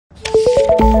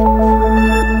And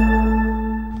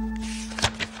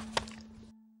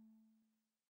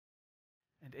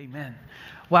amen.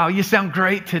 Wow, you sound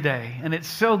great today, and it's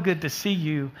so good to see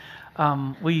you.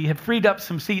 We have freed up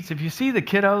some seats. If you see the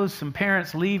kiddos, some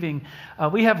parents leaving,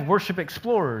 we have worship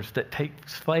explorers that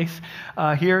takes place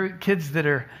here. Kids that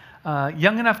are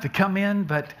young enough to come in,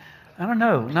 but I don't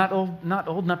know, not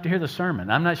old enough to hear the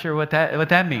sermon. I'm not sure what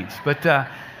that means, but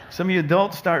some of you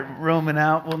adults start roaming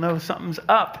out. We'll know something's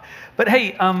up. But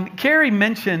hey, Kerry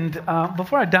mentioned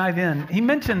before I dive in, he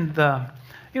mentioned the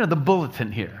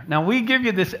bulletin here. Now we give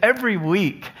you this every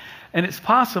week. And it's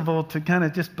possible to kind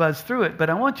of just buzz through it, but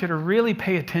I want you to really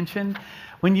pay attention.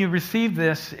 When you receive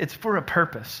this, it's for a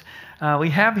purpose. We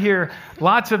have here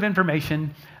lots of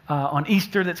information on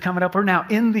Easter that's coming up. We're now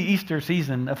in the Easter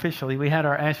season officially. We had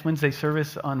our Ash Wednesday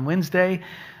service on Wednesday,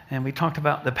 and we talked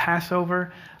about the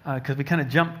Passover because we kind of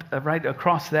jumped right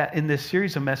across that in this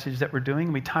series of messages that we're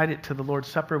doing. We tied it to the Lord's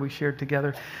Supper we shared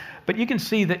together. But you can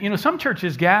see that, some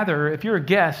churches gather. If you're a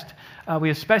guest,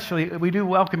 we do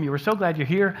welcome you. We're so glad you're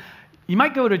here. You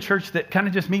might go to a church that kind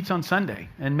of just meets on Sunday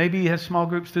and maybe has small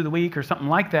groups through the week or something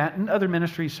like that, and other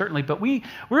ministries certainly. But we're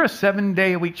a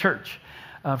 7-day-a-week church,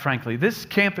 frankly. This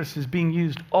campus is being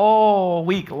used all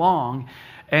week long,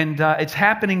 and it's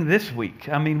happening this week.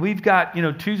 I mean, we've got,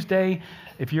 Tuesday.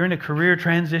 If you're in a career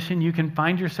transition, you can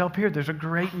find yourself here. There's a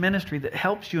great ministry that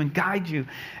helps you and guides you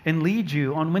and leads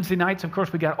you. On Wednesday nights, of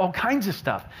course, we got all kinds of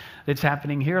stuff that's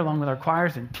happening here, along with our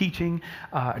choirs and teaching,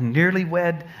 nearly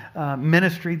wed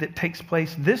ministry that takes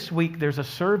place. This week, there's a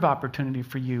serve opportunity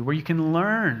for you where you can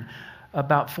learn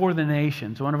about For the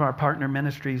Nations, one of our partner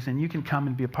ministries, and you can come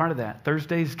and be a part of that.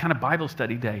 Thursday is kind of Bible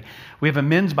study day. We have a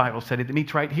men's Bible study that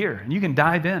meets right here, and you can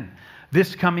dive in.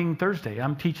 This coming Thursday,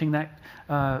 I'm teaching that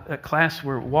class.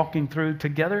 We're walking through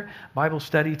together, Bible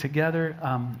study together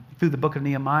through the book of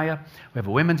Nehemiah. We have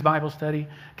a women's Bible study.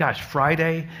 Gosh,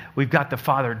 Friday, we've got the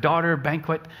father-daughter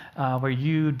banquet where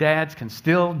you dads can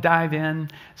still dive in.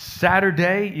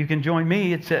 Saturday, you can join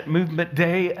me. It's at Movement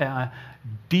Day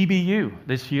DBU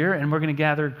this year, and we're going to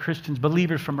gather Christians,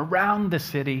 believers from around the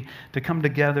city to come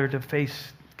together to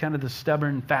face kind of the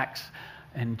stubborn facts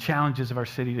and challenges of our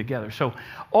city together. So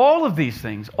all of these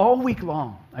things, all week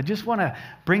long, I just want to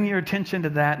bring your attention to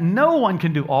that. No one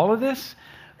can do all of this,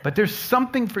 but there's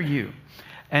something for you.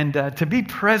 And to be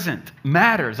present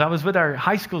matters. I was with our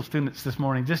high school students this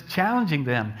morning, just challenging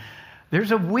them.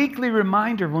 There's a weekly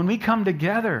reminder when we come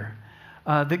together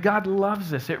that God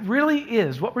loves us. It really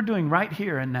is what we're doing right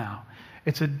here and now.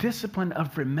 It's a discipline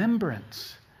of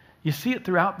remembrance. You see it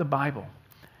throughout the Bible.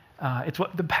 It's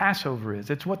what the Passover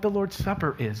is. It's what the Lord's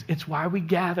Supper is. It's why we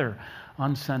gather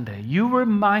on Sunday. You were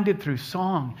reminded through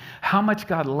song how much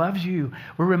God loves you.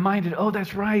 We're reminded, oh,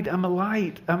 that's right, I'm a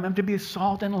light. I'm to be a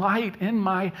salt and light in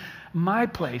my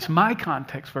place, my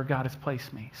context where God has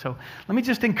placed me. So let me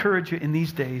just encourage you in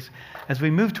these days as we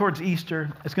move towards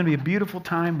Easter. It's going to be a beautiful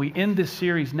time. We end this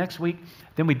series next week.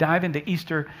 Then we dive into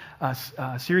Easter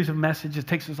series of messages. It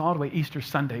takes us all the way Easter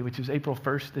Sunday, which is April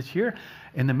 1st this year.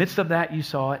 In the midst of that, you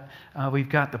saw it. We've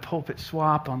got the pulpit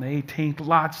swap on the 18th.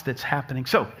 Lots that's happening.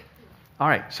 So, all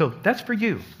right. So that's for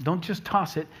you. Don't just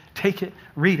toss it. Take it,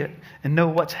 read it, and know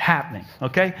what's happening.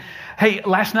 Okay? Hey,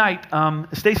 last night,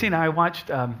 Stacy and I watched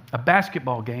a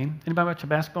basketball game. Anybody watch a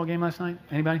basketball game last night?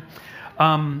 Anybody?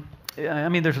 I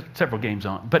mean, there's several games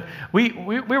on, but we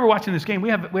were watching this game. We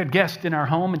had guests in our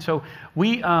home, and so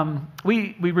we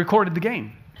recorded the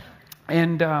game,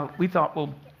 and we thought,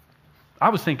 well, I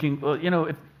was thinking, well,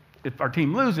 if our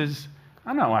team loses,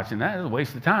 I'm not watching that. It's a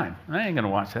waste of time. I ain't gonna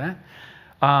watch that.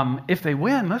 If they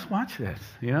win, let's watch this.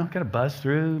 Got to buzz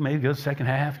through, maybe go second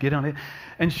half, get on it,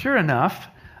 and sure enough,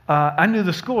 I knew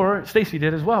the score. Stacy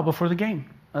did as well before the game,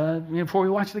 before we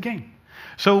watched the game.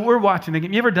 So we're watching the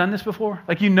game. You ever done this before?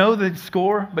 Like the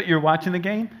score, but you're watching the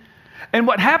game? And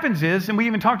what happens is, and we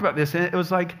even talked about this, it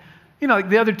was like, like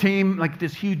the other team, like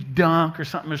this huge dunk or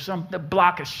something,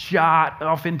 block a shot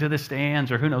off into the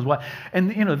stands or who knows what.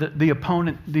 And, the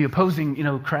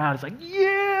opposing, crowd is like,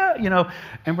 yeah,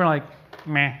 and we're like,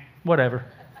 meh, whatever.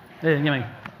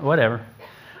 Whatever.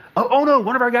 Oh no,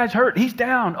 one of our guys hurt. He's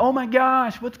down. Oh my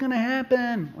gosh, what's going to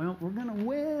happen? Well, we're going to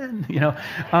win,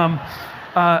 or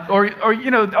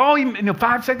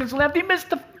 5 seconds left. He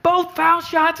missed both foul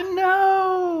shots.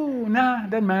 No, it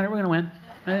doesn't matter. We're going to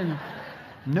win.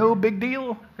 No big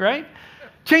deal, right?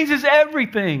 Changes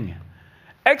everything.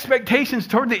 Expectations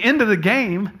toward the end of the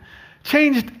game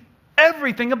changed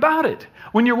everything about it.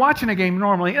 When you're watching a game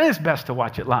normally, and it's best to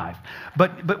watch it live,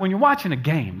 but when you're watching a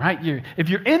game, right, if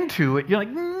you're into it, you're like,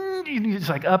 it's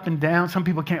like up and down. Some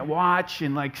people can't watch,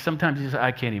 and like sometimes you just,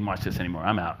 I can't even watch this anymore.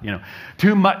 I'm out.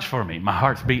 Too much for me. My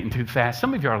heart's beating too fast.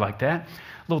 Some of you are like that, a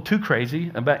little too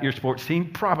crazy about your sports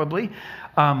team, probably.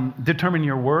 Determine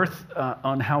your worth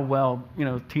on how well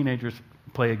teenagers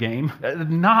play a game.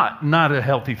 Not a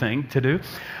healthy thing to do,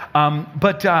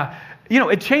 but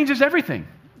it changes everything.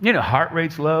 Heart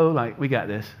rate's low. Like, we got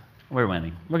this. We're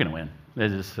winning. We're going to win.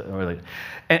 This is really,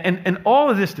 and all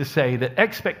of this to say that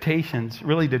expectations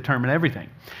really determine everything.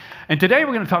 And today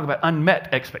we're going to talk about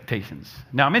unmet expectations.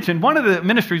 Now, I mentioned one of the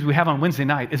ministries we have on Wednesday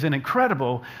night is an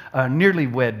incredible nearly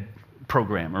wed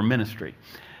program or ministry.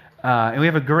 And we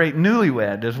have a great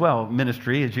newlywed as well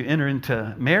ministry as you enter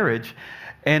into marriage.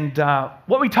 And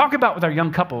what we talk about with our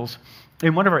young couples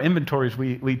in one of our inventories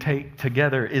we take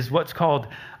together is what's called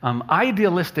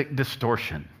idealistic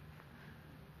distortion.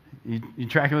 You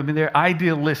tracking with me there?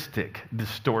 Idealistic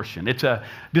distortion. It's a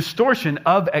distortion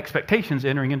of expectations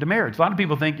entering into marriage. A lot of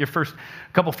people think your first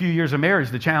few years of marriage,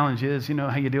 the challenge is,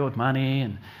 how you deal with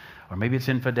money, or maybe it's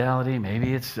infidelity,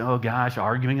 maybe it's,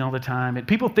 arguing all the time. And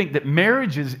people think that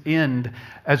marriages end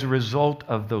as a result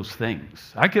of those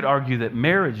things. I could argue that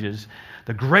marriages,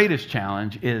 the greatest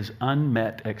challenge is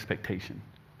unmet expectation.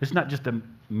 It's not just a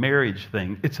marriage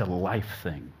thing, it's a life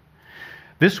thing.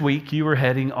 This week, you were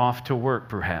heading off to work,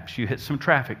 perhaps. You hit some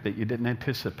traffic that you didn't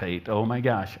anticipate. Oh my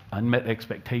gosh, unmet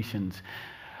expectations.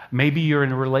 Maybe you're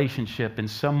in a relationship and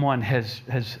someone has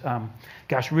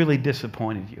really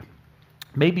disappointed you.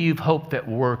 Maybe you've hoped that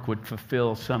work would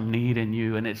fulfill some need in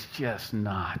you and it's just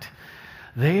not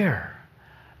there.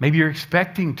 Maybe you're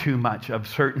expecting too much of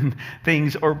certain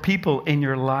things or people in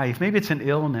your life. Maybe it's an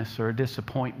illness or a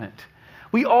disappointment.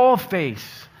 We all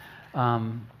face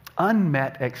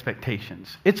unmet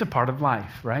expectations. It's a part of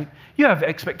life, right? You have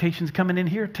expectations coming in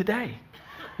here today.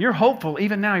 You're hopeful.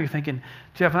 Even now you're thinking,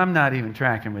 Jeff, I'm not even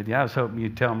tracking with you. I was hoping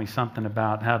you'd tell me something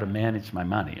about how to manage my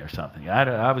money or something.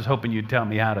 I was hoping you'd tell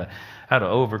me how to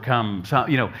overcome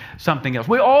something else.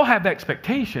 We all have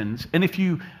expectations, and if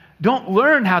you don't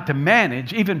learn how to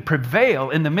manage, even prevail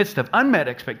in the midst of unmet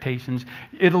expectations,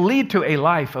 it'll lead to a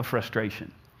life of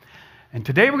frustration. And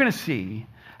today we're going to see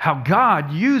how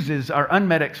God uses our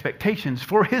unmet expectations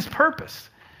for His purpose.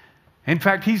 In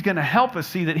fact, He's going to help us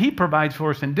see that He provides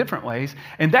for us in different ways,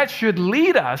 and that should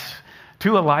lead us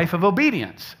to a life of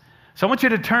obedience. So I want you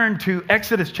to turn to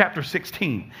Exodus chapter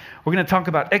 16. We're going to talk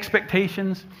about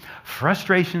expectations,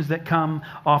 frustrations that come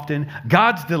often,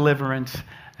 God's deliverance,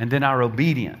 and then our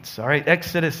obedience. All right,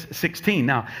 Exodus 16.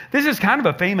 Now, this is kind of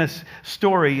a famous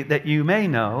story that you may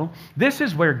know. This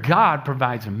is where God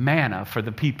provides manna for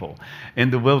the people in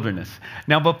the wilderness.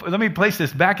 Now, but let me place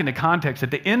this back into context.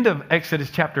 At the end of Exodus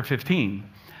chapter 15,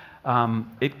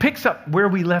 it picks up where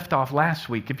we left off last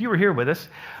week. If you were here with us,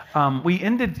 we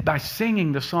ended by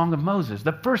singing the Song of Moses,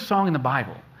 the first song in the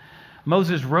Bible.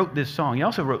 Moses wrote this song. He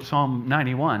also wrote Psalm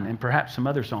 91 and perhaps some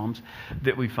other psalms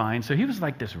that we find. So he was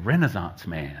like this Renaissance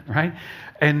man, right?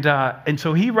 And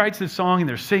so he writes this song, and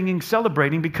they're singing,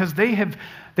 celebrating, because they've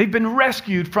been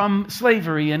rescued from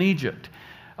slavery in Egypt.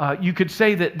 You could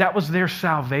say that was their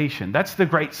salvation. That's the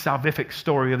great salvific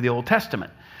story of the Old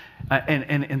Testament.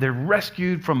 And they're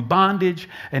rescued from bondage,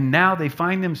 and now they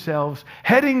find themselves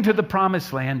heading to the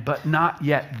promised land, but not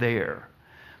yet there.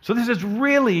 So this is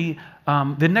really,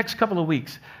 the next couple of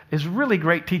weeks is really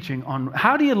great teaching on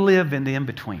how do you live in the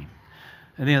in-between.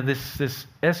 And this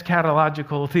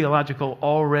eschatological, theological,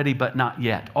 already but not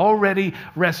yet. Already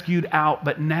rescued out,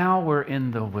 but now we're in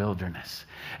the wilderness.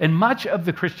 And much of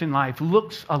the Christian life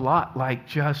looks a lot like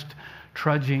just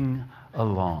trudging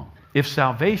along. If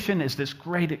salvation is this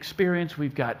great experience,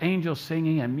 we've got angels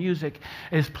singing and music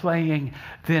is playing,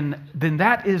 then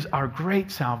that is our great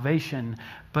salvation,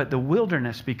 but the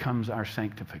wilderness becomes our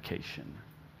sanctification.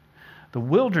 The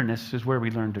wilderness is where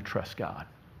we learn to trust God.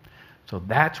 So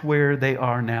that's where they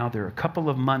are now. They're a couple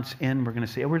of months in. We're going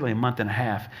to say really a month and a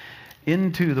half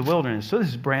into the wilderness. So this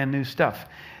is brand new stuff.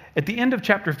 At the end of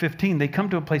chapter 15, they come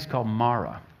to a place called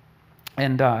Marah.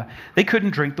 And they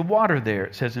couldn't drink the water there,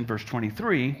 it says in verse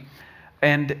 23.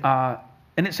 And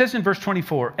it says in verse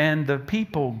 24, and the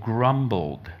people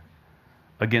grumbled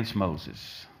against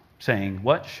Moses, saying,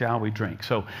 what shall we drink?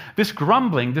 So this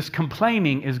grumbling, this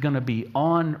complaining is going to be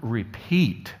on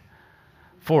repeat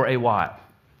for a while.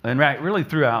 And really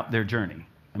throughout their journey.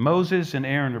 And Moses and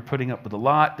Aaron are putting up with a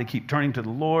lot. They keep turning to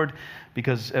the Lord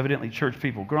because evidently church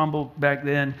people grumbled back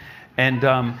then.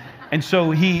 And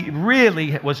so he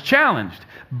really was challenged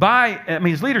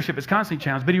his leadership is constantly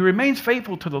challenged, but he remains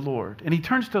faithful to the Lord. And he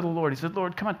turns to the Lord. He said,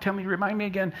 Lord, come on, tell me, remind me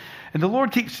again. And the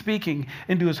Lord keeps speaking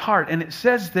into his heart. And it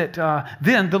says that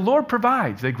then the Lord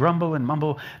provides. They grumble and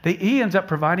mumble. He ends up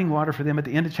providing water for them at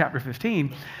the end of chapter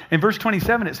 15. In verse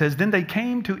 27, it says, then they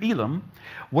came to Elim,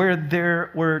 where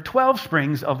there were 12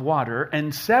 springs of water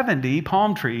and 70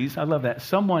 palm trees. I love that.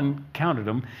 Someone counted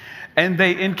them. And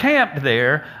they encamped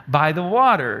there by the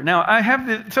water. Now,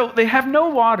 so they have no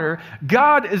water.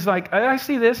 God is like, I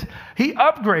see this. He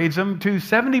upgrades them to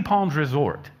 70 Palms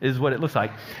Resort, is what it looks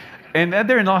like. And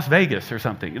they're in Las Vegas or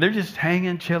something. They're just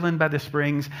hanging, chilling by the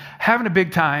springs, having a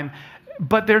big time.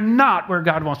 But they're not where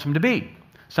God wants them to be.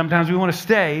 Sometimes we want to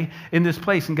stay in this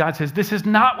place. And God says, this is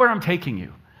not where I'm taking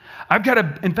you. I've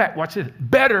got in fact, watch this,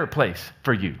 better place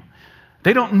for you.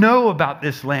 They don't know about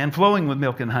this land flowing with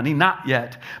milk and honey, not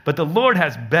yet, but the Lord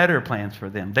has better plans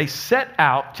for them. They set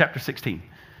out, chapter 16,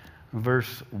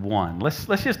 verse 1. Let's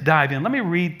just dive in. Let me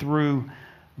read through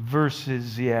verse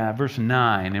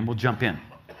 9, and we'll jump in.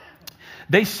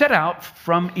 They set out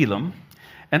from Elim,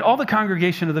 and all the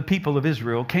congregation of the people of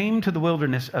Israel came to the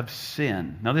wilderness of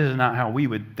Sin. Now, this is not how we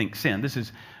would think Sin. This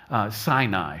is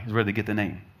Sinai, is where they get the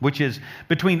name, which is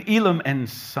between Elim and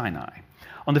Sinai,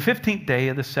 on the 15th day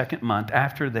of the second month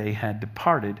after they had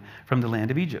departed from the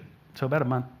land of Egypt. So about a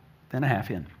month and a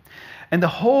half in. And the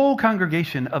whole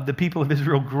congregation of the people of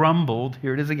Israel grumbled,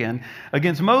 here it is again,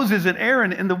 against Moses and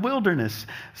Aaron in the wilderness.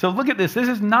 So look at this. This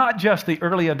is not just the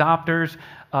early adopters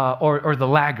or the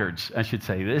laggards, I should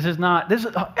say. This is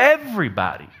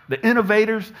everybody. The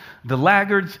innovators, the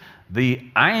laggards, the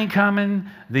I ain't coming,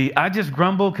 the I just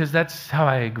grumble because that's how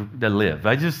I live.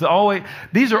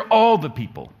 These are all the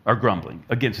people are grumbling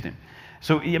against him.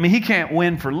 So, he can't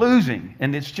win for losing,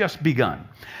 and it's just begun.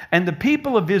 And the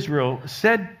people of Israel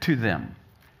said to them,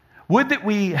 would that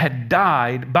we had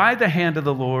died by the hand of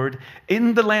the Lord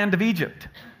in the land of Egypt,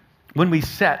 when we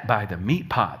sat by the meat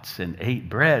pots and ate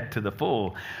bread to the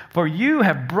full. For you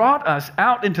have brought us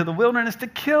out into the wilderness to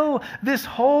kill this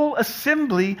whole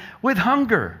assembly with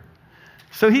hunger.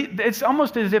 So it's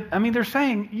almost as if, they're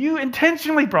saying, you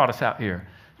intentionally brought us out here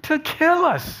to kill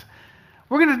us.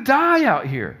 We're going to die out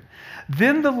here.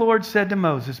 Then the Lord said to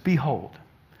Moses, behold,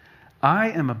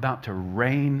 I am about to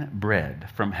rain bread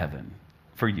from heaven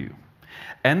for you,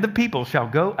 and the people shall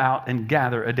go out and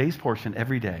gather a day's portion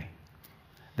every day,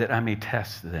 that I may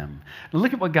test them. Now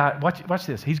look at what God, watch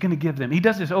this. He's going to give them, he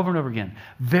does this over and over again,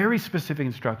 very specific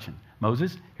instruction.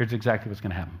 Moses, here's exactly what's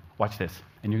going to happen. Watch this,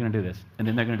 and you're going to do this, and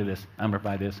then they're going to do this. I'm going to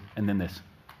provide this, and then this.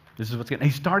 This is what's going to,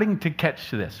 he's starting to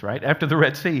catch this, right? After the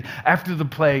Red Sea, after the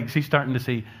plagues, he's starting to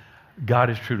see God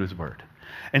is true to his word.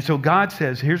 And so God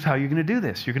says, here's how you're going to do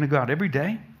this. You're going to go out every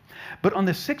day. But on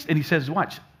the sixth, and he says,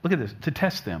 watch, look at this, to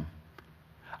test them.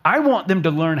 I want them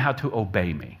to learn how to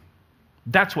obey me.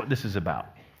 That's what this is about.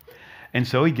 And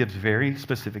so he gives very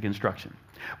specific instruction,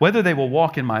 whether they will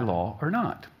walk in my law or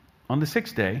not. On the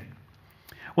sixth day,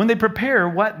 when they prepare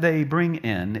what they bring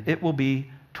in, it will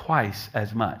be twice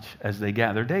as much as they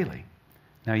gather daily.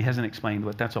 Now, he hasn't explained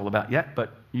what that's all about yet,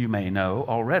 but you may know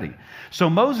already. So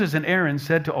Moses and Aaron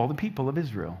said to all the people of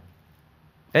Israel,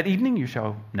 at evening you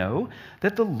shall know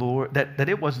that that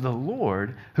it was the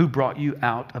Lord who brought you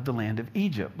out of the land of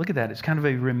Egypt. Look at that. It's kind of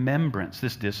a remembrance,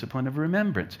 this discipline of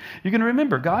remembrance. You're going to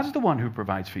remember God's the one who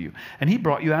provides for you, and he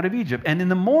brought you out of Egypt. And in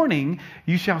the morning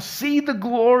you shall see the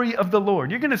glory of the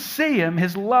Lord. You're going to see him,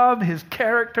 his love, his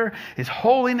character, his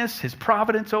holiness, his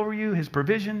providence over you, his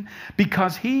provision,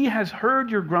 because he has heard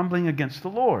your grumbling against the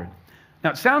Lord. Now,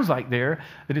 it sounds like there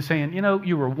that he's saying,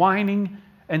 you were whining,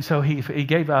 and so he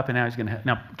gave up, and now he's going to...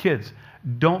 Now, kids,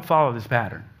 don't follow this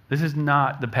pattern. This is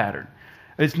not the pattern.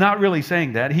 It's not really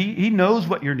saying that. He knows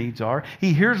what your needs are.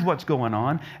 He hears what's going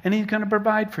on, and he's going to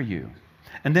provide for you.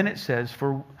 And then it says,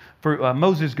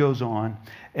 Moses goes on,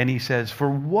 and he says, for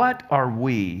what are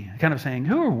we? Kind of saying,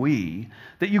 who are we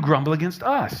that you grumble against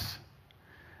us?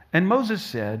 And Moses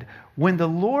said, when the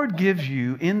Lord gives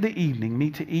you in the evening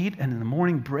meat to eat, and in the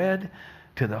morning bread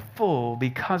to the full,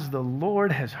 because the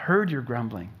Lord has heard your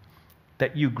grumbling,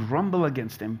 that you grumble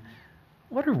against him.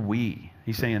 What are we?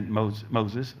 He's saying,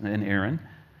 Moses and Aaron,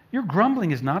 your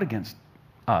grumbling is not against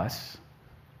us,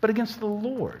 but against the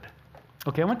Lord.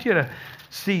 Okay, I want you to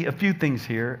see a few things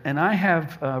here, and I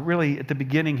have really at the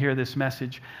beginning here of this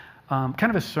message, kind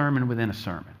of a sermon within a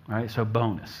sermon, right? So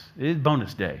bonus. It is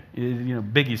bonus day. It is,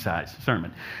 biggie size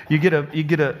sermon. You get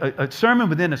a sermon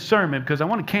within a sermon, because I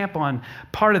want to camp on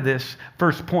part of this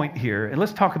first point here. And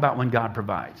let's talk about when God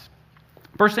provides.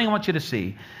 First thing I want you to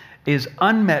see is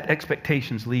unmet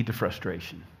expectations lead to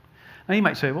frustration. Now you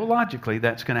might say, well, logically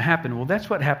that's going to happen. Well, that's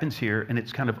what happens here, and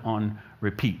it's kind of on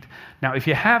repeat. Now, if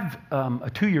you have a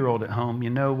 2-year-old at home, you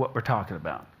know what we're talking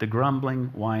about, the grumbling,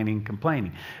 whining,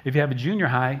 complaining. If you have a junior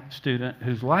high student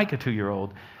who's like a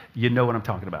 2-year-old, you know what I'm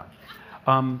talking about.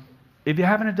 If you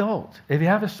have an adult, if you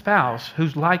have a spouse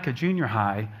who's like a junior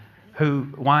high, who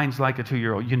whines like a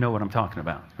 2-year-old, you know what I'm talking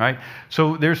about, right?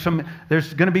 So there's going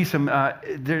to be some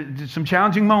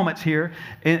challenging moments here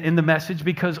in the message,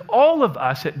 because all of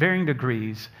us at varying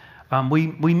degrees,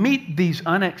 we meet these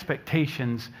unmet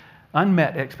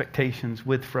expectations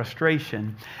with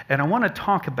frustration. And I want to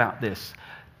talk about this.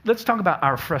 Let's talk about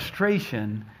our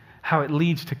frustration, how it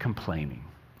leads to complaining,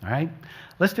 all right?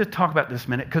 Let's just talk about this a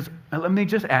minute, because let me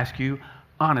just ask you,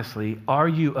 honestly, are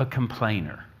you a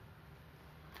complainer?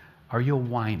 Are you a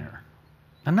whiner?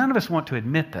 Now, none of us want to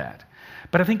admit that,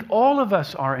 but I think all of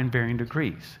us are in varying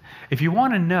degrees. If you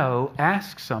want to know,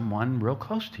 ask someone real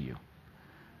close to you.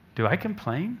 Do I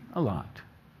complain? A lot.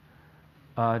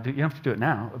 You don't have to do it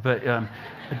now, but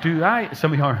do I?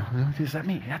 Some of you are, is that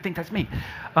me? I think that's me.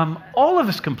 All of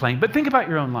us complain, but think about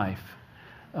your own life.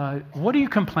 What are you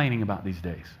complaining about these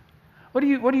days? What are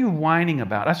you whining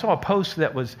about? I saw a post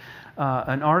that was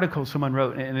an article someone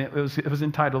wrote, and it was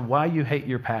entitled "Why You Hate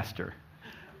Your Pastor,"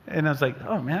 and I was like,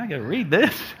 "Oh man, I got to read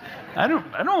this. I don't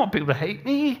want people to hate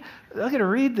me. I got to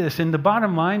read this." And the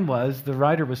bottom line was, the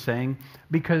writer was saying,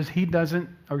 because he doesn't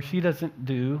or she doesn't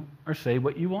do or say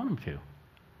what you want him to.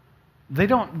 They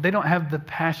don't have the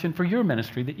passion for your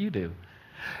ministry that you do.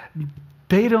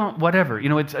 They don't, whatever.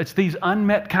 It's these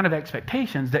unmet kind of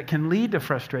expectations that can lead to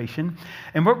frustration.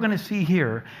 And what we're going to see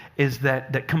here is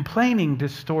that complaining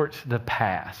distorts the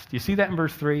past. You see that in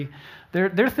verse 3?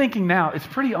 They're thinking now, it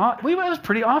was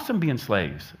pretty awesome being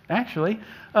slaves, actually.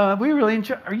 We really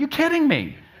enjoy. Are you kidding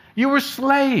me? You were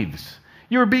slaves.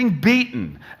 You were being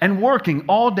beaten and working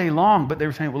all day long. But they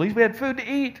were saying, well, at least we had food to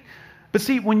eat. But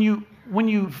see, when you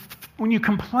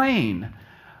complain,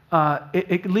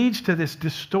 it leads to this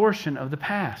distortion of the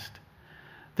past.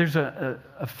 There's a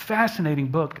fascinating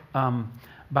book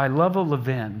by Lovell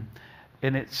Levin,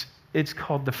 and it's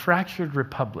called The Fractured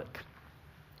Republic.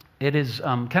 It is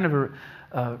kind of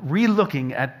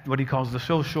re-looking at what he calls the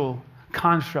social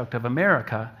construct of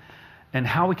America and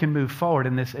how we can move forward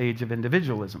in this age of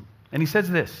individualism. And he says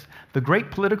this: the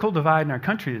great political divide in our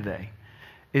country today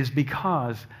is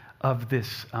because of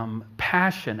this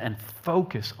passion and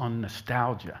focus on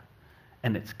nostalgia,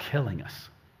 and it's killing us.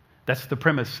 That's the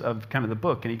premise of kind of the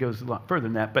book, and he goes a lot further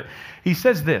than that. But he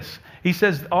says this. He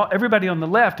says everybody on the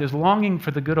left is longing for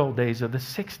the good old days of the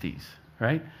 60s,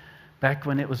 right? Back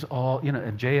when it was all,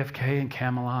 JFK and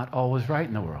Camelot, all was right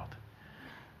in the world.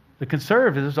 The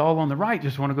conservatives, all on the right,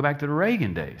 just want to go back to the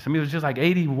Reagan days. I mean, it was just like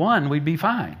 81, we'd be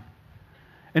fine.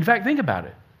 In fact, think about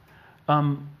it.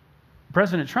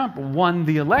 President Trump won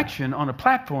the election on a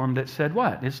platform that said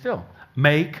what? It's still,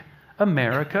 make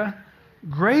America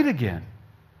great again.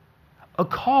 A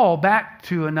call back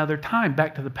to another time,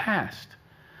 back to the past.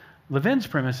 Levin's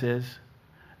premise is,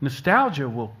 nostalgia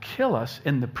will kill us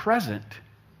in the present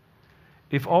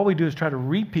if all we do is try to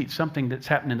repeat something that's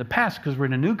happened in the past, because we're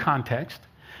in a new context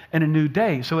and a new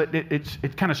day. So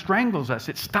it kind of strangles us.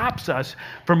 It stops us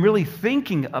from really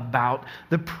thinking about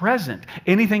the present.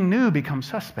 Anything new becomes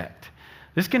suspect.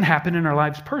 This can happen in our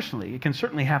lives personally. It can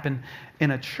certainly happen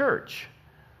in a church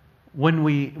when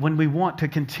we want to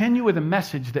continue with a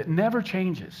message that never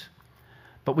changes.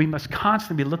 But we must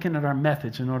constantly be looking at our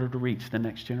methods in order to reach the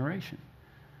next generation.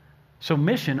 So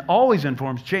mission always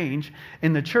informs change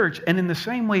in the church, and in the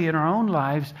same way in our own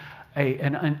lives,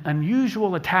 an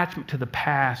unusual attachment to the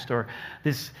past, or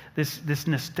this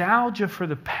nostalgia for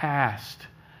the past,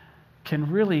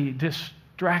 can really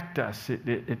distract us.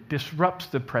 It disrupts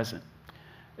the present.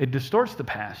 It distorts the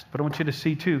past. But I want you to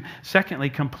see too,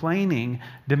 secondly, complaining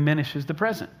diminishes the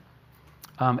present.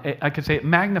 I could say it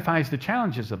magnifies the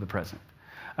challenges of the present.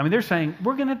 I mean, they're saying,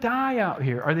 we're going to die out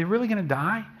here. Are they really going to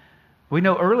die? We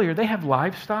know earlier they have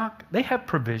livestock. They have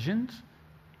provisions.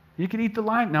 You can eat the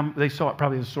live. Now, they saw it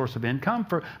probably as a source of income.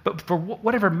 But for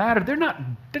whatever matter, they're not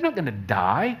going to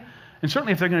die. And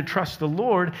certainly if they're going to trust the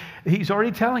Lord, he's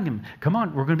already telling them, come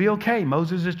on, we're going to be okay.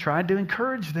 Moses has tried to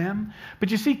encourage them.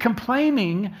 But you see,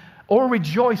 complaining or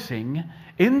rejoicing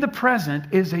in the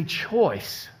present is a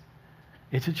choice.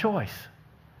 It's a choice.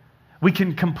 We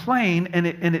can complain, and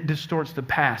it distorts the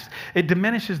past. It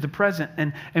diminishes the present.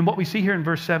 And what we see here in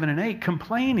verse 7 and 8,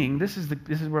 complaining, this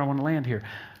is where I want to land here.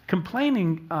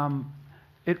 Complaining,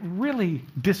 it really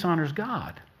dishonors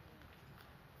God.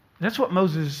 That's what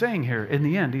Moses is saying here in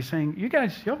the end. He's saying, you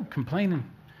guys, you're complaining.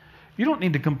 You don't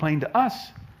need to complain to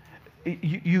us.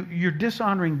 you're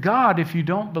dishonoring God if you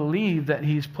don't believe that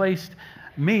He's placed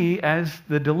me as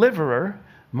the deliverer,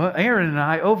 Aaron and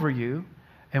I, over you,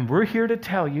 and we're here to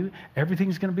tell you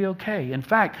everything's going to be okay. In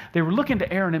fact, they were looking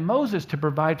to Aaron and Moses to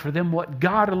provide for them what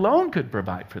God alone could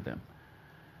provide for them.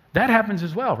 That happens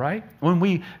as well, right? When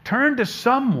we turn to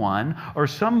someone or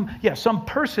some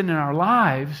person in our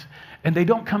lives and they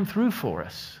don't come through for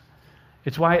us.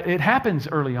 It's why it happens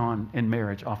early on in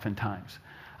marriage oftentimes.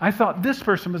 I thought this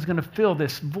person was going to fill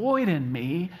this void in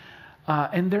me,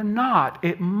 and they're not.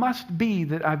 It must be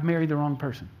that I've married the wrong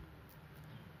person.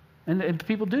 And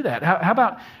people do that. How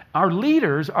about our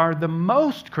leaders are the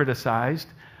most criticized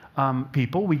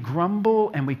people? We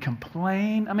grumble and we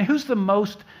complain. I mean, who's the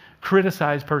most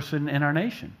criticized person in our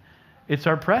nation? It's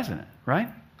our president, right?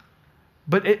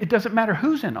 But it doesn't matter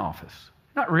who's in office.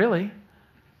 Not really.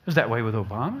 It was that way with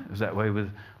Obama. It was that way with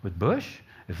Bush.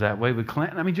 It was that way with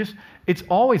Clinton. I mean, it's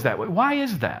always that way. Why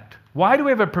is that? Why do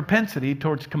we have a propensity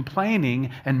towards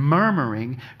complaining and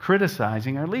murmuring,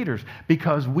 criticizing our leaders?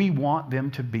 Because we want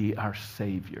them to be our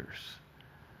saviors.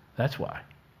 That's why.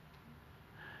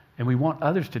 And we want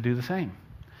others to do the same.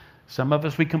 Some of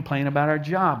us, we complain about our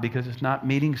job because it's not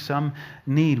meeting some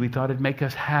need. We thought it'd make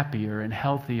us happier and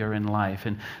healthier in life.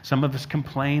 And some of us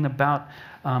complain about,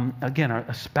 again,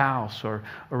 a spouse or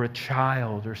a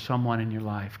child or someone in your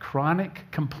life. Chronic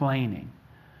complaining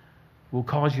will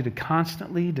cause you to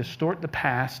constantly distort the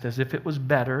past as if it was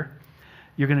better.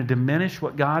 You're going to diminish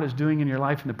what God is doing in your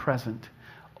life in the present.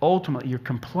 Ultimately, your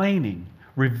complaining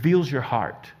reveals your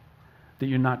heart that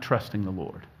you're not trusting the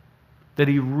Lord, that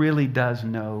He really does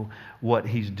know what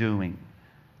He's doing.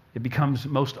 It becomes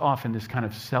most often this kind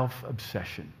of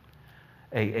self-obsession,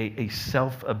 a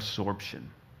self-absorption.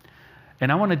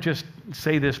 And I want to just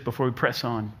say this before we press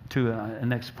on to the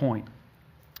next point.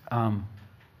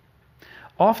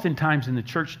 Oftentimes in the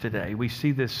church today, we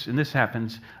see this, and this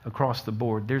happens across the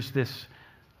board. There's this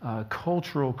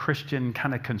cultural Christian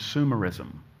kind of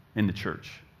consumerism in the church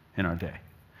in our day,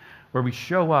 where we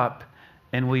show up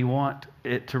and we want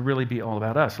it to really be all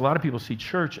about us. A lot of people see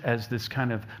church as this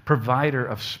kind of provider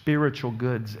of spiritual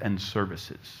goods and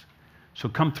services. So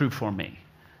come through for me.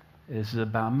 This is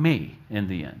about me in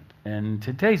the end. And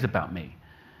today's about me.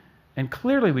 And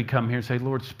clearly we come here and say,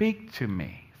 Lord, speak to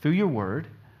me through your word.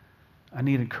 I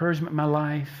need encouragement in my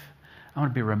life. I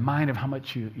want to be reminded of how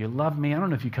much you love me. I don't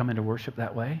know if you come into worship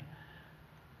that way.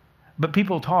 But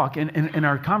people talk, and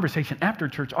our conversation after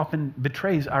church often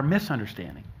betrays our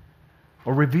misunderstanding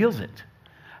or reveals it.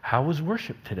 How was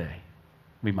worship today?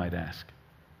 We might ask.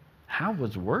 How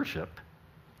was worship?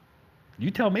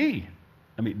 You tell me.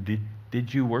 I mean,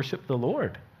 did you worship the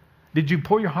Lord? Did you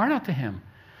pour your heart out to Him?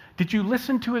 Did you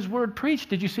listen to His word preached?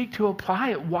 Did you seek to apply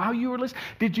it while you were listening?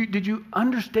 Did you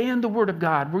understand the word of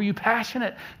God? Were you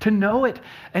passionate to know it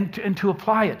and to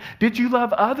apply it? Did you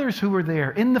love others who were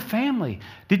there in the family?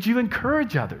 Did you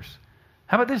encourage others?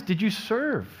 How about this? Did you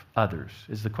serve others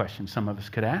is the question some of us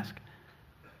could ask.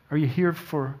 Are you here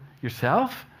for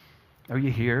yourself? Are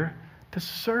you here to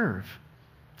serve?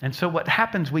 And so what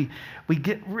happens, we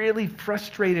get really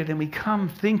frustrated and we come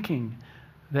thinking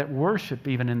that worship,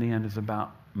 even in the end, is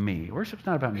about me. Worship's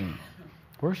not about me.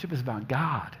 Worship is about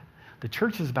God. The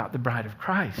church is about the bride of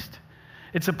Christ.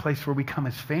 It's a place where we come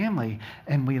as family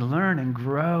and we learn and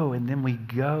grow, and then we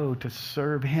go to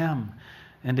serve Him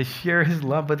and to share His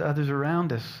love with others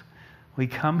around us. We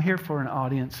come here for an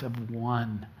audience of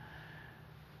one.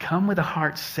 Come with a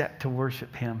heart set to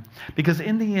worship Him. Because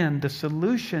in the end, the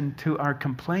solution to our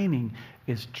complaining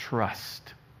is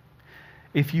trust.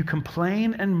 If you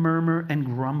complain and murmur and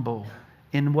grumble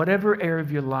in whatever area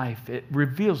of your life, it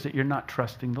reveals that you're not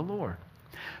trusting the Lord.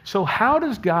 So how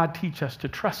does God teach us to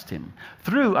trust Him?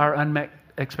 Through our unmet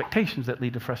expectations that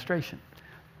lead to frustration.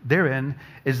 Therein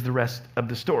is the rest of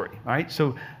the story. All right?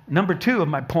 So number 2 of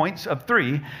my points of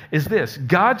 3 is this.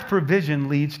 God's provision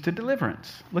leads to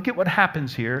deliverance. Look at what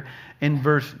happens here in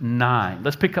verse 9.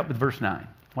 Let's pick up with verse 9.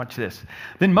 Watch this.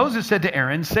 Then Moses said to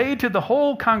Aaron, say to the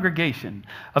whole congregation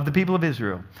of the people of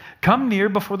Israel, come near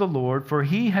before the Lord, for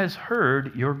He has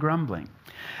heard your grumbling.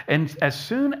 And as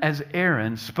soon as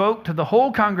Aaron spoke to the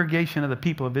whole congregation of the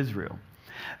people of Israel,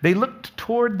 they looked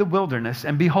toward the wilderness,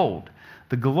 and behold,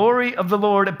 the glory of the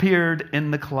Lord appeared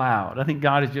in the cloud. I think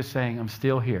God is just saying, I'm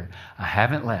still here. I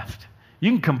haven't left.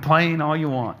 You can complain all you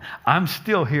want. I'm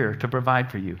still here to provide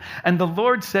for you. And the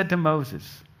Lord said to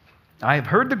Moses, I have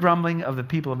heard the grumbling of the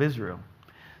people of Israel.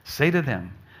 Say to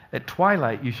them, at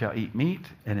twilight you shall eat meat,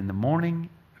 and in the morning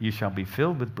you shall be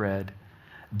filled with bread.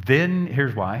 Then,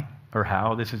 here's why, or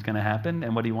how this is going to happen,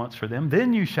 and what He wants for them.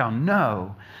 Then you shall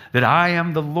know that I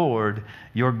am the Lord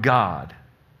your God.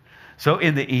 So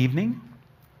in the evening,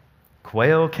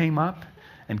 quail came up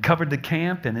and covered the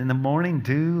camp, and in the morning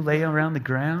dew lay around the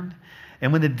ground.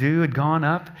 And when the dew had gone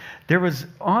up, there was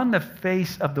on the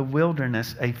face of the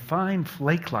wilderness a fine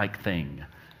flake-like thing,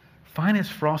 fine as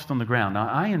frost on the ground. Now,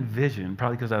 I envision,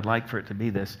 probably because I'd like for it to be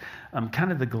this,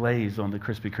 kind of the glaze on the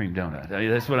Krispy Kreme donut. I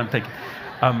mean, that's what I'm thinking.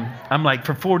 I'm like,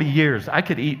 for 40 years, I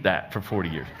could eat that for 40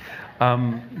 years.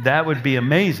 That would be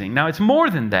amazing. Now, it's more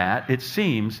than that, it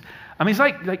seems. I mean, it's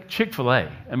like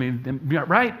Chick-fil-A. I mean,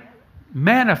 right?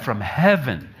 Manna from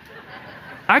heaven.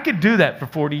 I could do that for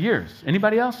 40 years.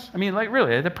 Anybody else? I mean, like,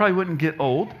 really, that probably wouldn't get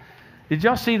old. Did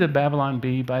y'all see the Babylon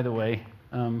Bee, by the way?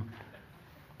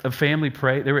 A family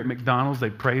prayed. They were at McDonald's. They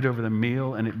prayed over the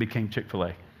meal, and it became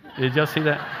Chick-fil-A. Did y'all see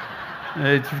that?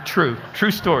 It's true.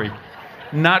 True story.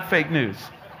 Not fake news.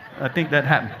 I think that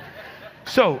happened.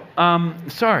 So,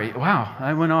 sorry. Wow,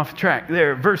 I went off track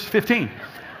there. Verse 15.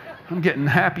 I'm getting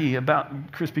happy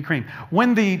about Krispy Kreme.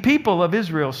 When the people of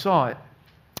Israel saw it,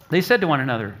 they said to one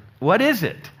another, "What is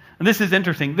it?" And this is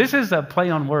interesting. This is a play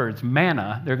on words.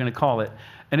 Manna, they're going to call it.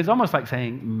 And it's almost like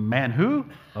saying, man who?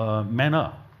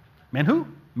 Manna. Man who?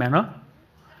 Manna.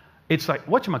 It's like,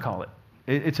 whatchamacallit.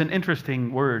 It's an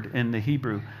interesting word in the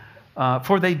Hebrew.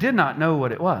 For they did not know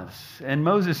what it was. And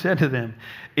Moses said to them,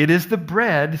 "It is the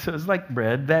bread," so it's like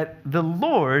bread, "that the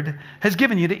Lord has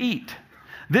given you to eat.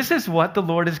 This is what the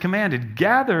Lord has commanded.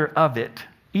 Gather of it,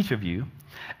 each of you,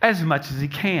 as much as he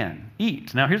can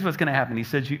eat." Now, here's what's going to happen. He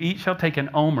says, "You each shall take an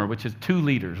omer," which is 2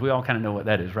 liters. We all kind of know what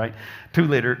that is, right?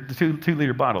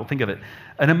 2-liter bottle. Think of it.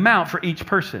 An amount for each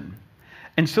person.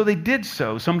 And so they did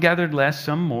so. Some gathered less,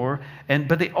 some more.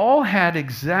 But they all had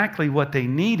exactly what they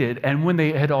needed. And when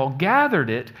they had all gathered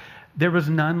it, there was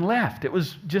none left. It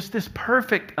was just this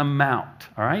perfect amount,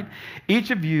 all right?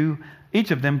 Each of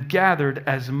them gathered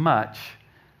as much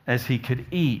as he could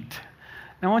eat.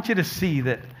 Now, I want you to see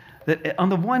that on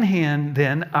the one hand,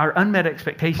 then, our unmet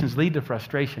expectations lead to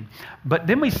frustration. But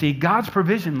then we see God's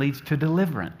provision leads to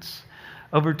deliverance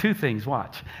over 2 things.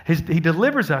 Watch. He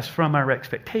delivers us from our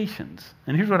expectations.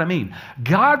 And here's what I mean.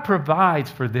 God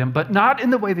provides for them, but not in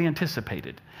the way they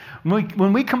anticipated.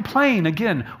 When we complain,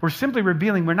 again, we're simply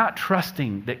revealing we're not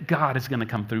trusting that God is going to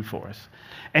come through for us.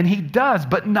 And he does,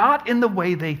 but not in the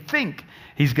way they think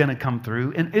he's going to come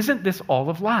through. And isn't this all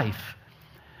of life?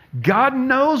 God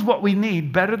knows what we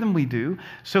need better than we do,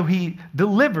 so he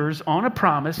delivers on a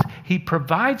promise. He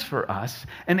provides for us,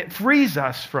 and it frees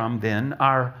us from then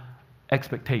our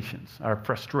expectations, our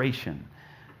frustration.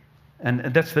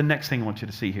 And that's the next thing I want you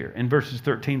to see here. In verses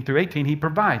 13 through 18, he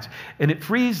provides, and it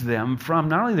frees them from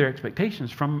not only their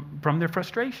expectations, from their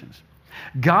frustrations.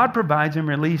 God provides and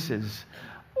releases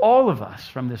all of us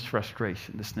from this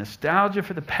frustration, this nostalgia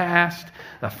for the past,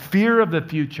 the fear of the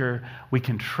future. We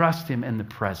can trust him in the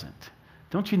present.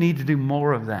 Don't you need to do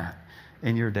more of that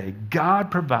in your day?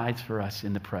 God provides for us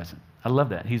in the present. I love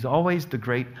that. He's always the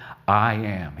great I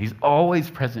am. He's always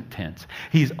present tense.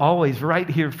 He's always right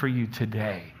here for you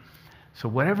today. So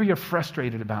whatever you're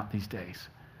frustrated about these days,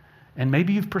 and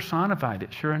maybe you've personified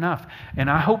it, sure enough,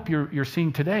 and I hope you're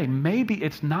seeing today, maybe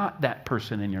it's not that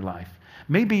person in your life.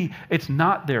 Maybe it's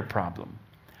not their problem.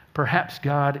 Perhaps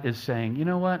God is saying, you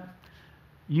know what?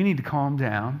 You need to calm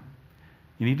down.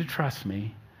 You need to trust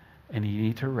me. And you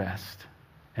need to rest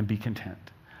and be content.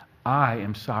 I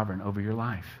am sovereign over your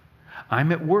life.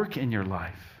 I'm at work in your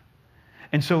life.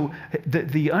 And so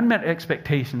the unmet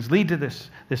expectations lead to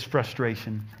this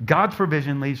frustration. God's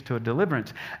provision leads to a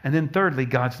deliverance. And then thirdly,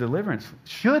 God's deliverance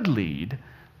should lead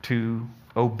to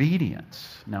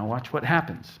obedience. Now watch what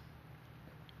happens.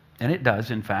 And it does,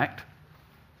 in fact,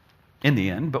 in the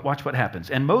end, but watch what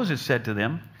happens. And Moses said to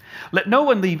them, "Let no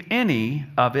one leave any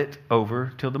of it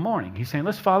over till the morning." He's saying,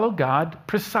 let's follow God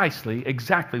precisely,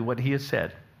 exactly what he has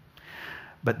said.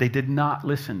 But they did not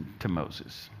listen to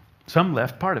Moses. Some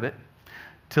left part of it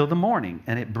till the morning,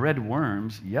 and it bred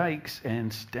worms, yikes,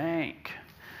 and stank.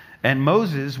 And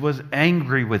Moses was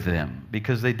angry with them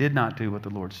because they did not do what the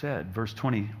Lord said. Verse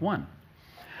 21.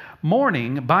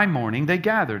 Morning by morning they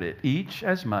gathered it, each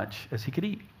as much as he could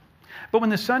eat. But when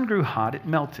the sun grew hot, it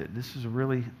melted. This is a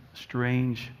really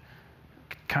strange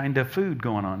kind of food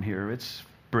going on here. It's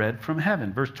bread from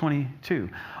heaven. Verse 22.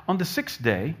 On the 6th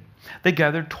day, they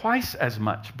gathered twice as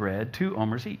much bread, 2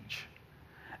 omers each.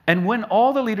 And when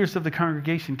all the leaders of the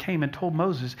congregation came and told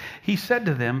Moses, he said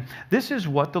to them, "This is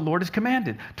what the Lord has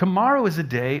commanded. Tomorrow is a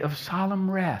day of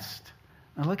solemn rest."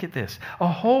 Now look at this. A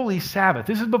holy Sabbath.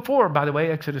 This is before, by the way,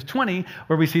 Exodus 20,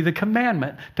 where we see the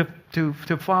commandment to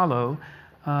follow,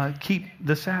 keep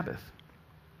the Sabbath.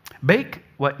 Bake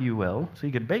what you will. So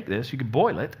you could bake this. You could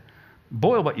boil it.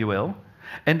 Boil what you will.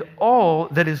 And all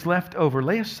that is left over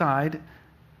lay aside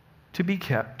to be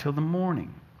kept till the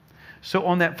morning. So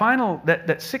on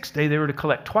that sixth day, they were to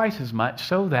collect twice as much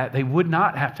so that they would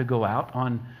not have to go out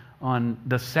on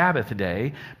the Sabbath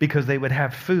day, because they would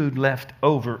have food left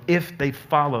over if they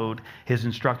followed his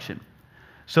instruction.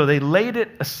 So they laid it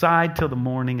aside till the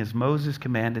morning as Moses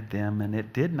commanded them, and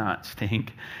it did not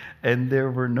stink, and there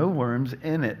were no worms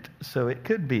in it, so it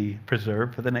could be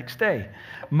preserved for the next day.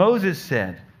 Moses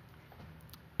said,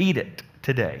 "Eat it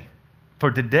today, for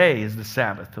today is the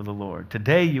Sabbath of the Lord.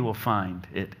 Today you will find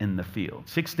it in the field.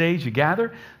 6 days you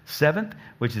gather, seventh,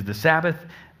 which is the Sabbath,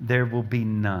 there will be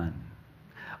none."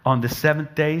 On the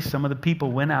seventh day, some of the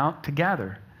people went out to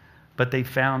gather, but they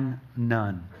found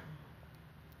none.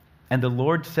 And the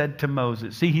Lord said to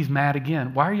Moses, see, he's mad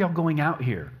again. Why are y'all going out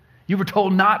here? You were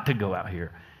told not to go out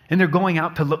here. And they're going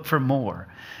out to look for more.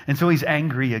 And so he's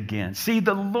angry again. See,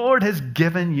 the Lord has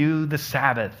given you the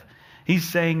Sabbath. He's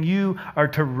saying you are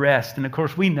to rest. And of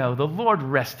course, we know the Lord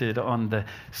rested on the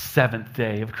seventh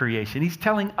day of creation. He's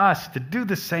telling us to do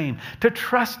the same. To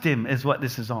trust him is what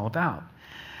this is all about.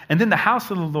 And then the house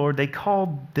of the Lord, they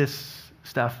called this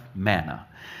stuff manna.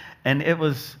 And it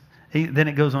was, then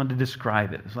it goes on to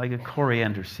describe it. It was like a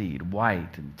coriander seed,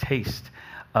 white, and taste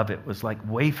of it was like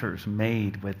wafers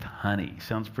made with honey.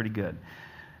 Sounds pretty good.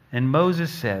 And Moses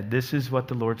said, this is what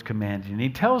the Lord's commanded. And he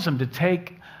tells them to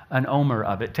take an omer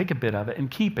of it, take a bit of it,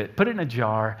 and keep it. Put it in a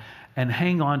jar and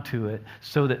hang on to it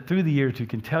so that through the years you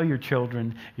can tell your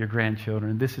children, your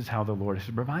grandchildren, this is how the Lord has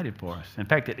provided for us. In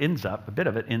fact, a bit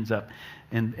of it ends up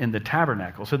in the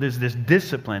tabernacle. So there's this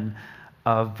discipline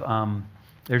of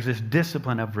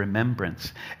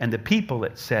remembrance. And the people,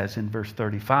 it says in verse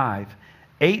 35,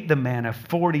 ate the manna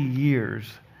 40 years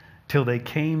till they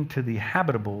came to the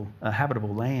habitable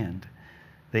land.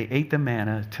 They ate the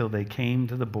manna till they came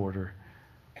to the border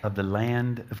of the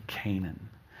land of Canaan.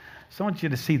 So I want you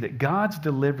to see that God's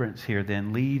deliverance here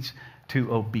then leads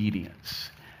to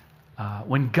obedience.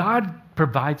 When God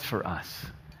provides for us,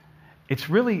 it's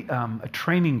really a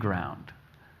training ground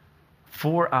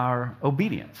for our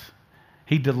obedience.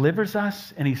 He delivers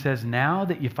us and he says, now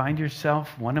that you find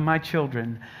yourself one of my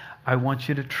children, I want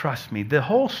you to trust me. The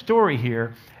whole story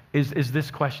here is this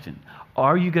question.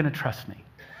 Are you going to trust me?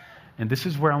 And this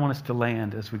is where I want us to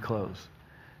land as we close.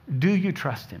 Do you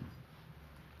trust him?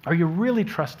 Are you really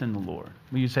trusting the Lord?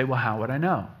 Well, you say, well, how would I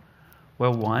know?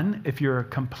 Well, one, if you're a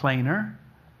complainer,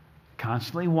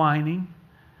 constantly whining,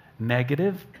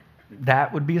 negative,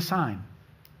 that would be a sign.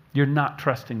 You're not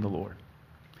trusting the Lord.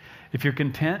 If you're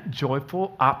content,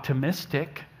 joyful,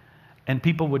 optimistic, and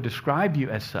people would describe you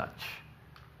as such,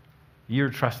 you're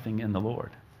trusting in the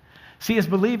Lord. See, as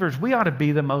believers, we ought to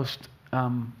be the most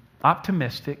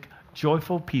optimistic,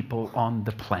 joyful people on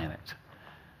the planet.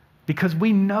 Because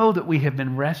we know that we have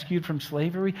been rescued from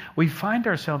slavery. We find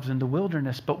ourselves in the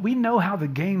wilderness, but we know how the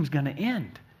game's going to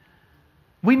end.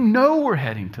 We know we're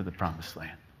heading to the promised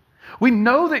land. We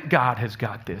know that God has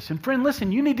got this. And friend,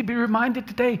 listen, you need to be reminded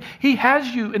today, he has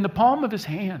you in the palm of his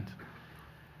hand.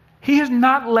 He has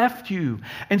not left you.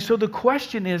 And so the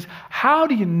question is, how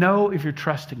do you know if you're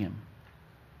trusting him?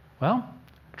 Well,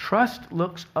 trust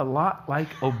looks a lot like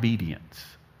obedience.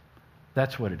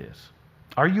 That's what it is.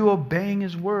 Are you obeying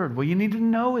his word? Well, you need to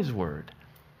know his word.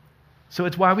 So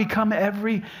it's why we come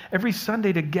every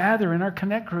Sunday to gather in our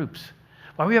connect groups.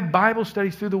 Why we have Bible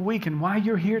studies through the week, and why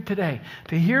you're here today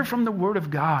to hear from the word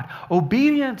of God.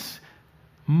 Obedience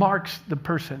marks the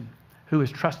person who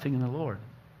is trusting in the Lord.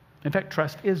 In fact,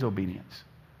 trust is obedience.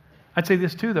 I'd say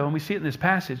this too, though, and we see it in this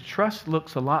passage. Trust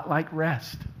looks a lot like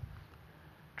rest.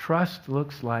 Trust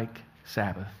looks like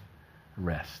Sabbath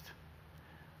rest.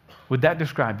 Would that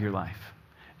describe your life?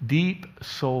 Deep,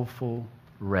 soulful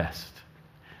rest.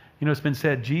 You know, it's been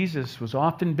said Jesus was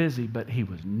often busy, but he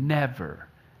was never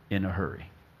in a hurry.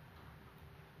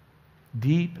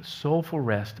 Deep, soulful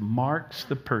rest marks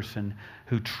the person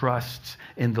who trusts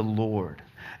in the Lord.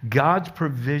 God's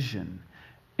provision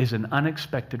is an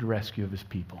unexpected rescue of his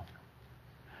people.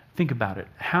 Think about it.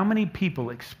 How many people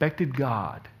expected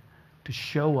God to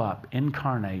show up,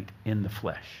 incarnate in the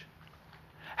flesh?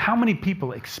 How many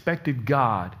people expected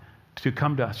God to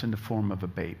come to us in the form of a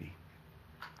baby?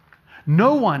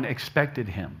 No one expected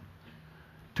him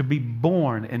to be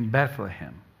born in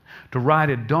Bethlehem, to ride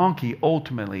a donkey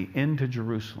ultimately into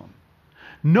Jerusalem.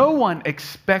 No one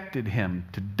expected him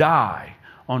to die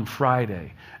on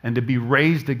Friday and to be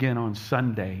raised again on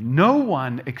Sunday. No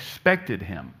one expected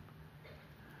him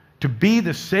to be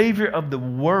the Savior of the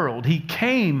world. He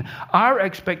came. Our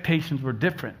expectations were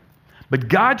different. But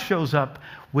God shows up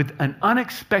with an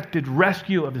unexpected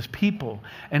rescue of his people.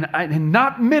 And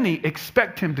not many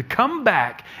expect him to come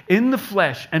back in the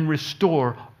flesh and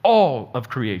restore all of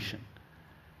creation.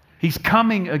 He's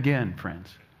coming again,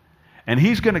 friends. And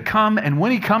he's going to come, and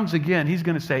when he comes again, he's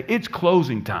going to say, it's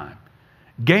closing time.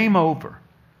 Game over.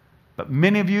 But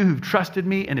many of you who've trusted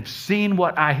me and have seen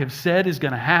what I have said is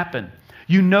going to happen,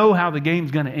 you know how the game's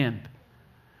going to end.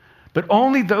 But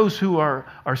only those who are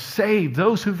saved,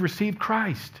 those who've received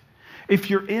Christ, if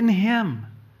you're in him,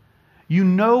 you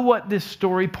know what this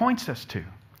story points us to.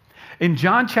 In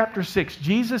John chapter 6,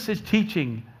 Jesus is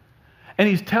teaching, and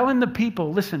he's telling the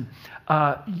people, listen,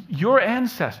 your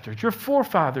ancestors, your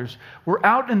forefathers were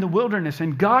out in the wilderness,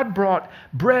 and God brought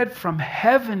bread from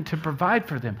heaven to provide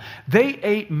for them. They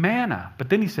ate manna, but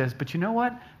then he says, but you know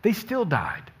what? They still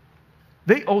died.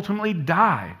 They ultimately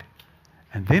died.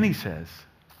 And then he says,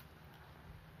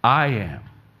 I am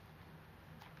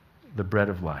the bread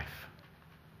of life.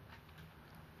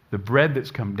 The bread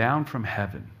that's come down from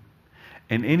heaven.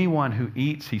 And anyone who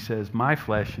eats, he says, my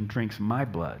flesh and drinks my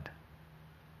blood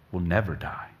will never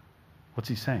die. What's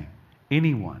he saying?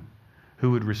 Anyone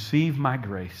who would receive my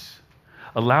grace,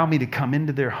 allow me to come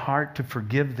into their heart to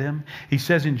forgive them. He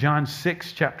says in John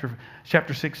 6, chapter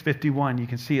 6, 51, you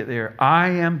can see it there, I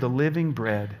am the living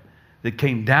bread that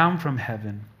came down from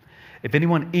heaven. If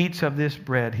anyone eats of this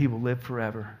bread, he will live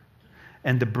forever.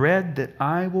 And the bread that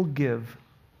I will give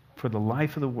for the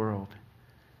life of the world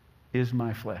is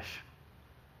my flesh.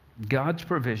 God's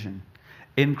provision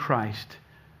in Christ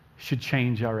should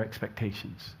change our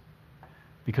expectations.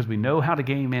 Because we know how the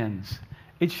game ends.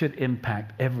 It should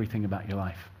impact everything about your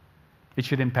life. It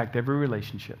should impact every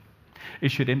relationship. It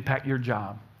should impact your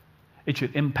job. It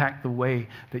should impact the way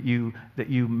that you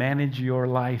manage your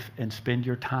life and spend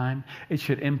your time. It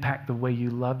should impact the way you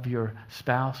love your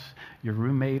spouse, your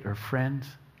roommate, or friends.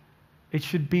 It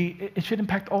should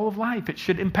impact all of life. It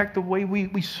should impact the way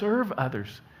we serve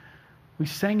others. We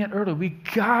sang it earlier. We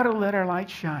got to let our light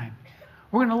shine.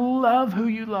 We're going to love who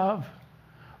you love.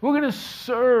 We're going to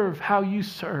serve how you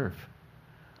serve.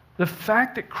 The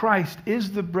fact that Christ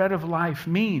is the bread of life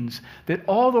means that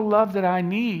all the love that I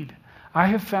need, I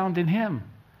have found in him.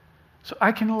 So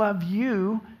I can love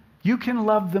you. You can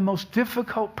love the most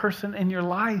difficult person in your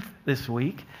life this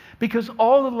week because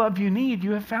all the love you need,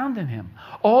 you have found in him.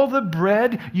 All the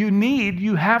bread you need,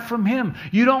 you have from him.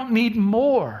 You don't need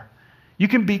more. You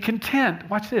can be content.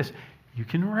 Watch this. You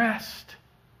can rest.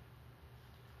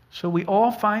 So we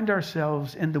all find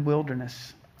ourselves in the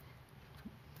wilderness,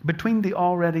 between the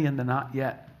already and the not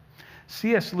yet.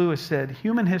 C.S. Lewis said,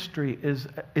 human history is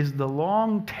the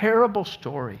long, terrible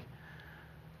story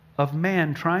of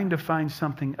man trying to find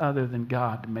something other than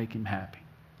God to make him happy.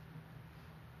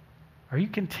 Are you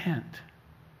content?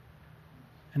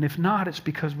 And if not, it's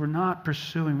because we're not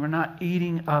pursuing, we're not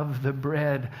eating of the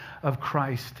bread of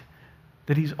Christ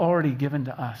that he's already given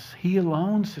to us. He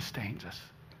alone sustains us.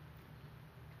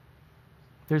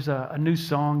 There's a new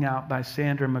song out by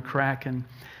Sandra McCracken,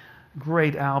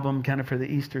 great album kind of for the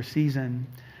Easter season.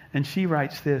 And she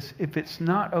writes this, if it's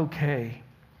not okay,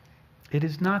 it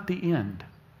is not the end.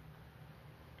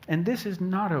 And this is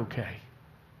not okay.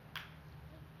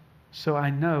 So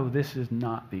I know this is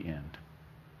not the end.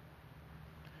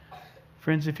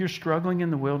 Friends, if you're struggling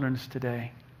in the wilderness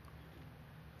today,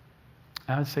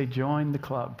 I would say join the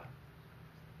club.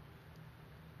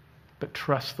 But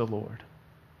trust the Lord.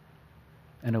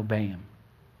 And obey him.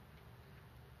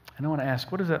 And I want to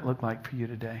ask, what does that look like for you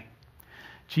today?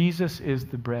 Jesus is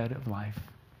the bread of life.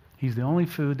 He's the only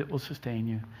food that will sustain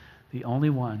you, the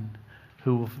only one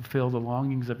who will fulfill the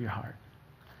longings of your heart.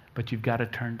 But you've got to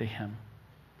turn to him.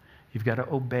 You've got to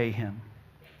obey him.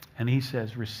 And he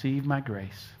says, receive my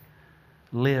grace.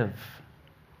 Live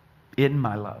in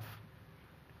my love.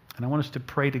 And I want us to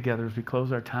pray together as we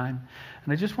close our time.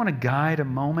 And I just want to guide a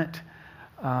moment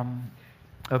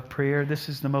of prayer. This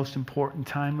is the most important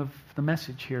time of the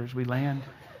message here as we land.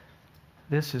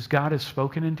 This is God has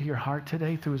spoken into your heart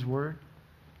today through his word.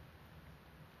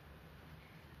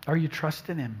 Are you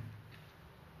trusting him?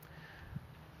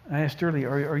 I asked earlier,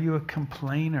 are you a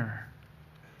complainer?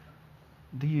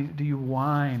 Do you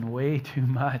whine way too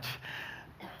much?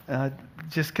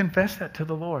 Just confess that to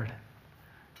the Lord.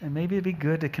 And maybe it'd be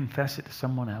good to confess it to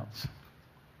someone else.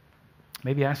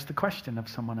 Maybe ask the question of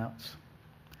someone else.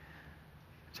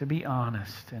 To be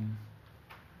honest and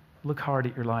look hard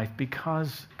at your life,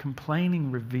 because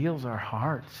complaining reveals our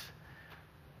hearts.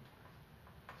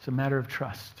 It's a matter of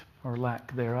trust or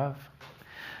lack thereof.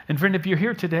 And friend, if you're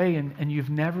here today and you've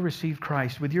never received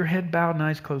Christ, with your head bowed and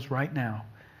eyes closed right now,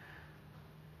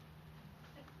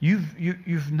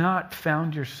 you've not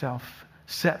found yourself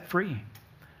set free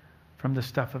from the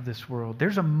stuff of this world.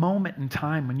 There's a moment in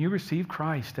time when you receive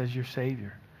Christ as your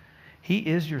Savior. He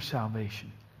is your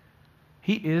salvation.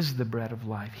 He is the bread of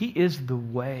life. He is the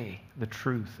way, the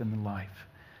truth, and the life.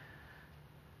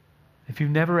 If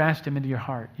you've never asked him into your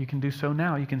heart, you can do so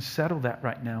now. You can settle that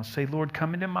right now. Say, Lord,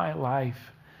 come into my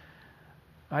life.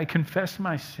 I confess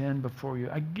my sin before you.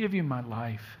 I give you my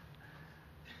life.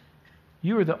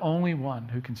 You are the only one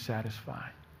who can satisfy.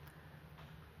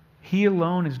 He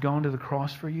alone has gone to the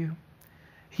cross for you.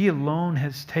 He alone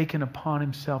has taken upon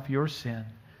himself your sin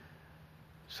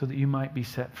so that you might be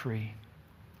set free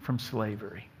from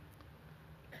slavery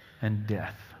and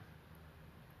death.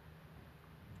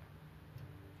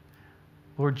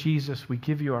 Lord Jesus, we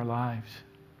give you our lives.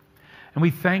 And we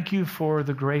thank you for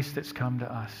the grace that's come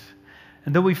to us.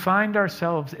 And though we find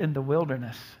ourselves in the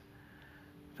wilderness,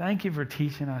 thank you for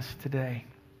teaching us today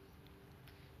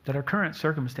that our current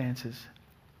circumstances,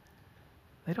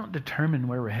 they don't determine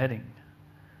where we're heading.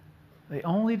 They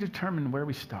only determine where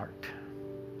we start.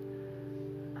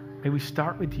 May we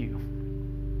start with you,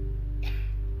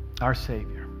 our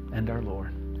Savior and our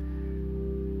Lord,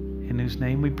 in whose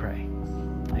name we pray.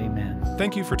 Amen.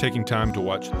 Thank you for taking time to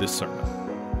watch this sermon.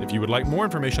 If you would like more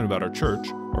information about our church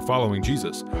or following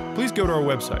Jesus, please go to our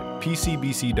website,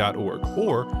 pcbc.org,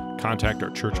 or contact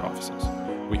our church offices.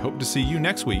 We hope to see you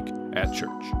next week at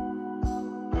church.